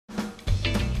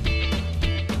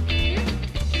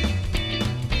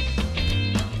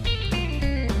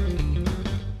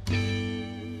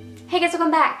Hey guys,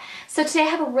 welcome back. So today I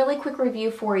have a really quick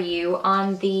review for you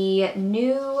on the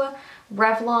new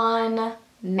Revlon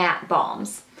matte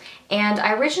balms. And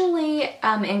I originally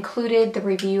included the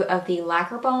review of the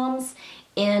lacquer balms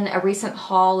in a recent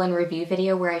haul and review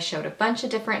video where I showed a bunch of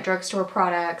different drugstore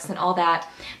products and all that,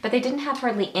 but they didn't have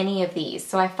hardly any of these.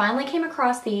 So I finally came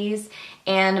across these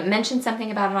and mentioned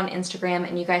something about it on Instagram,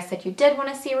 and you guys said you did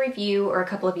want to see a review, or a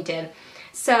couple of you did.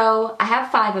 So I have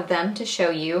 5 of them to show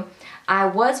you. I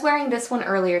was wearing this one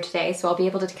earlier today, so I'll be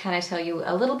able to kind of tell you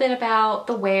a little bit about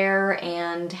the wear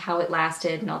and how it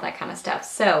lasted and all that kind of stuff.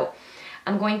 So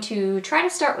I'm going to try to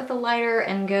start with the lighter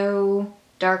and go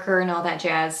darker and all that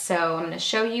jazz. So I'm going to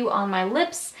show you on my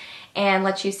lips and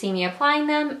let you see me applying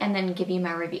them and then give you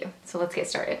my review. So let's get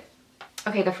started.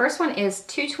 Okay, the first one is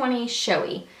 220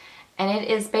 Showy, and it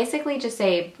is basically just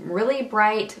a really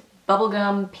bright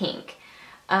bubblegum pink.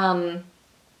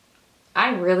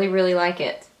 I really like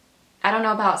it. I don't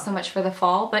know about so much for the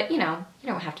fall, but you know, you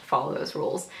don't have to follow those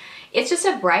rules. It's just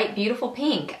a bright, beautiful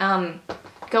pink.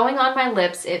 Going on my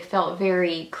lips, it felt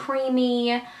very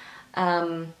creamy,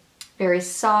 very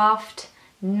soft,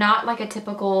 not like a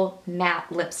typical matte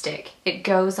lipstick. It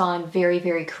goes on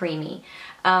very creamy.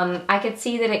 I could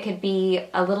see that it could be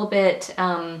a little bit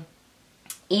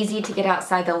easy to get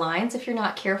outside the lines if you're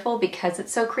not careful because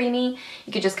it's so creamy.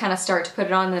 You could just kind of start to put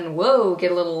it on and then whoa, get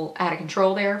a little out of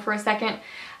control there for a second.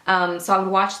 So I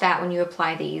would watch that when you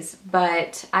apply these,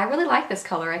 but I really like this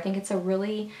color. I think it's a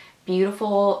really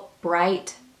beautiful,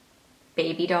 bright,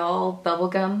 baby doll,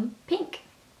 bubblegum pink.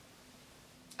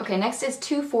 Okay, next is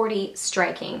 240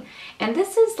 Striking. And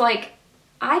this is like,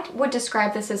 I would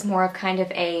describe this as more of kind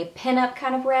of a pinup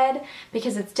kind of red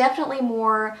because it's definitely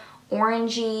more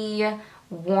orangey,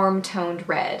 warm toned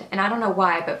red. And I don't know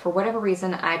why, but for whatever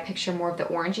reason, I picture more of the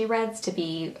orangey reds to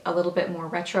be a little bit more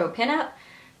retro pinup.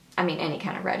 I mean, any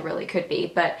kind of red really could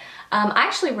be, but I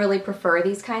actually really prefer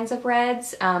these kinds of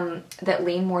reds that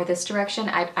lean more this direction.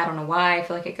 I don't know why. I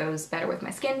feel like it goes better with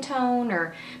my skin tone,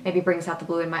 or maybe brings out the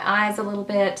blue in my eyes a little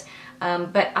bit.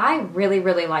 But I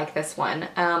really like this one.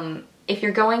 If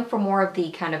you're going for more of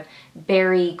the kind of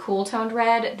berry cool toned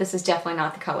red, this is definitely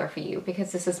not the color for you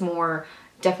because this is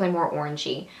definitely more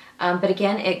orangey. But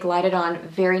again, it glided on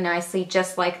very nicely,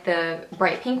 just like the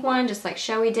bright pink one, just like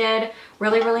Showy did.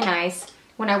 Really nice.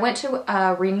 When I went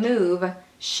to remove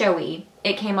Showy,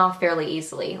 it came off fairly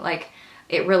easily. Like,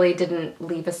 it really didn't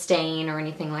leave a stain or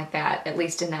anything like that, at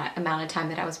least in that amount of time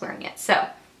that I was wearing it. So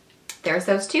there's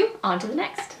those two. On to the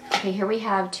next. Okay, here we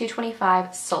have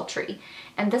 225 Sultry.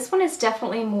 And this one is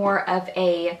definitely more of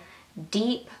a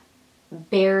deep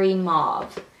berry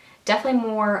mauve. Definitely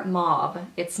more mauve.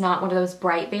 It's not one of those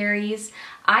bright berries.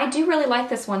 I do really like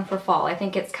this one for fall. I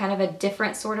think it's kind of a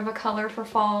different sort of a color for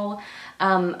fall.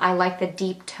 I like the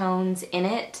deep tones in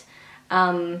it.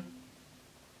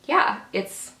 Yeah,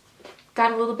 it's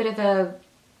got a little bit of a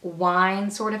wine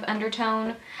sort of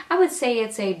undertone. I would say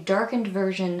it's a darkened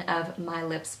version of My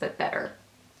Lips But Better.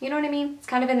 You know what I mean? It's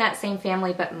kind of in that same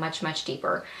family, but much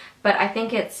deeper. But I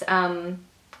think it's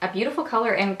a beautiful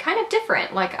color and kind of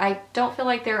different. Like, I don't feel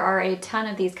like there are a ton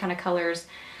of these kind of colors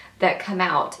that come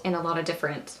out in a lot of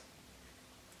different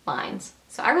lines.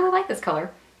 So I really like this color.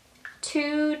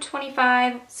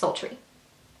 225 Sultry.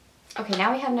 Okay,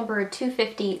 now we have number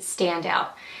 250 Standout.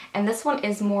 And this one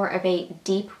is more of a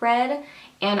deep red,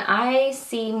 and I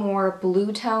see more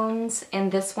blue tones in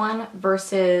this one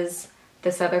versus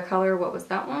this other color. What was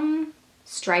that one?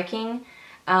 Striking.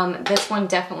 This one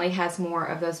definitely has more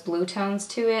of those blue tones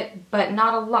to it, but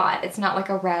not a lot. It's not like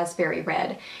a raspberry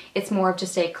red. It's more of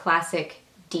just a classic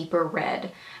deeper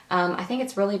red. I think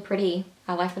it's really pretty.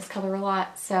 I like this color a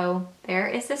lot. So there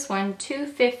is this one,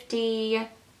 250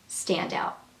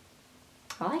 Standout.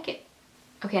 I like it.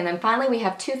 Okay, and then finally we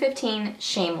have 215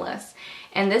 Shameless.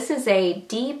 And this is a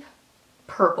deep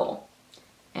purple.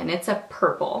 And it's a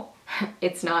purple.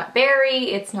 It's not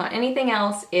berry, it's not anything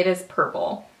else, it is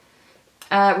purple.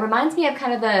 Reminds me of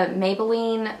kind of the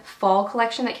Maybelline fall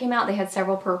collection that came out. They had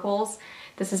several purples.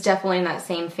 This is definitely in that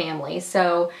same family.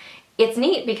 So it's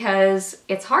neat because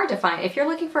it's hard to find. If you're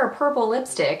looking for a purple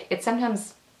lipstick, it's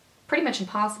sometimes pretty much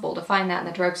impossible to find that in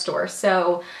the drugstore.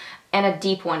 So, and a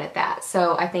deep one at that.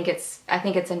 So I think it's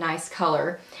a nice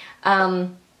color.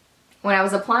 When I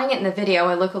was applying it in the video,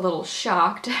 I look a little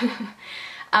shocked.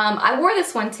 I wore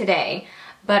this one today,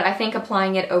 but I think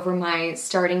applying it over my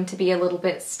starting to be a little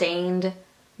bit stained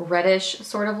reddish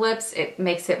sort of lips, it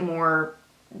makes it more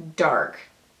dark,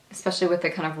 especially with the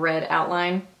kind of red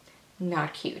outline.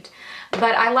 Not cute.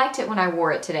 But I liked it when I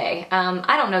wore it today.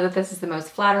 I don't know that this is the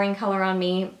most flattering color on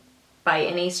me by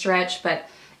any stretch, but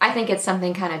I think it's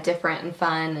something kind of different and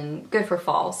fun and good for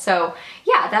fall. So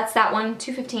yeah, that's that one,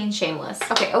 215 Shameless.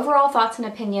 Okay, overall thoughts and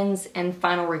opinions and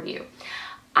final review.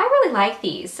 I really like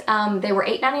these. They were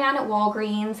 $8.99 at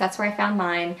Walgreens. That's where I found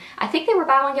mine. I think they were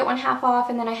buy one, get one half off,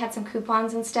 and then I had some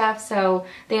coupons and stuff, so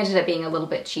they ended up being a little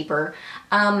bit cheaper.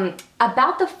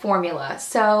 About the formula,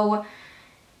 so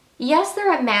yes,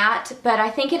 they're a matte, but I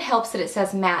think it helps that it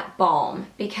says matte balm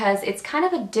because it's kind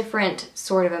of a different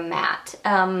sort of a matte.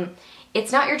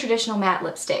 It's not your traditional matte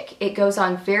lipstick. It goes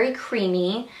on very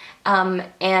creamy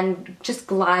and just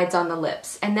glides on the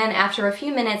lips. And then after a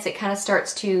few minutes, it kind of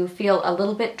starts to feel a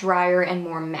little bit drier and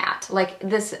more matte. Like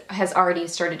this has already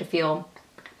started to feel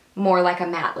more like a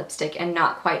matte lipstick and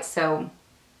not quite so,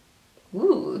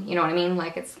 woo, you know what I mean?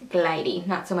 Like it's glidey,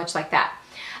 not so much like that.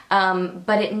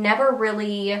 But it never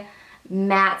really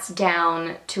mattes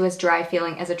down to as dry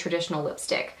feeling as a traditional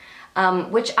lipstick.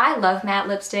 Which I love matte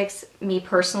lipsticks, me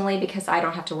personally, because I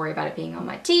don't have to worry about it being on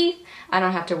my teeth. I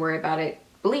don't have to worry about it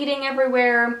bleeding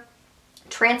everywhere.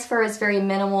 Transfer is very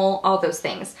minimal, all those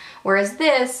things. Whereas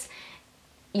this,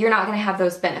 you're not going to have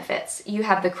those benefits. You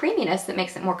have the creaminess that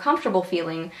makes it more comfortable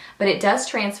feeling, but it does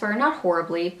transfer, not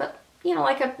horribly, but you know,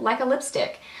 like a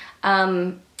lipstick.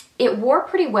 It wore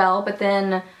pretty well, but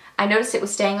then I noticed it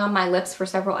was staying on my lips for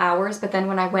several hours, but then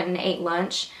when I went and ate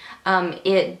lunch,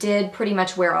 it did pretty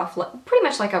much wear off, pretty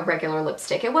much like a regular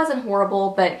lipstick. It wasn't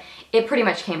horrible, but it pretty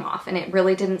much came off and it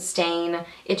really didn't stain.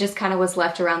 It just kind of was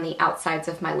left around the outsides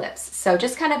of my lips. So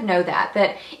just kind of know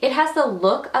that it has the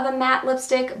look of a matte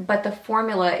lipstick, but the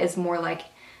formula is more like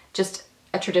just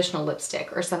a traditional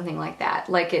lipstick or something like that.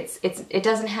 Like it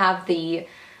doesn't have the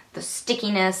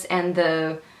stickiness and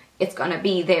it's gonna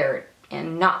be there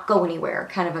and not go anywhere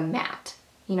kind of a matte.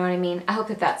 You know what I mean? I hope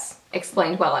that that's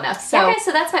explained well enough. So, okay,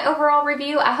 so that's my overall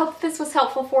review. I hope this was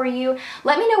helpful for you.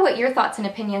 Let me know what your thoughts and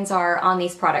opinions are on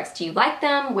these products. Do you like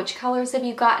them? Which colors have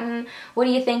you gotten? What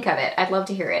do you think of it? I'd love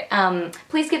to hear it.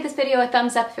 Please give this video a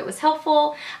thumbs up if it was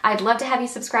helpful. I'd love to have you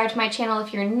subscribe to my channel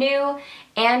if you're new.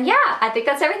 And yeah, I think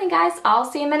that's everything, guys. I'll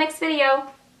see you in my next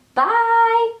video.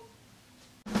 Bye!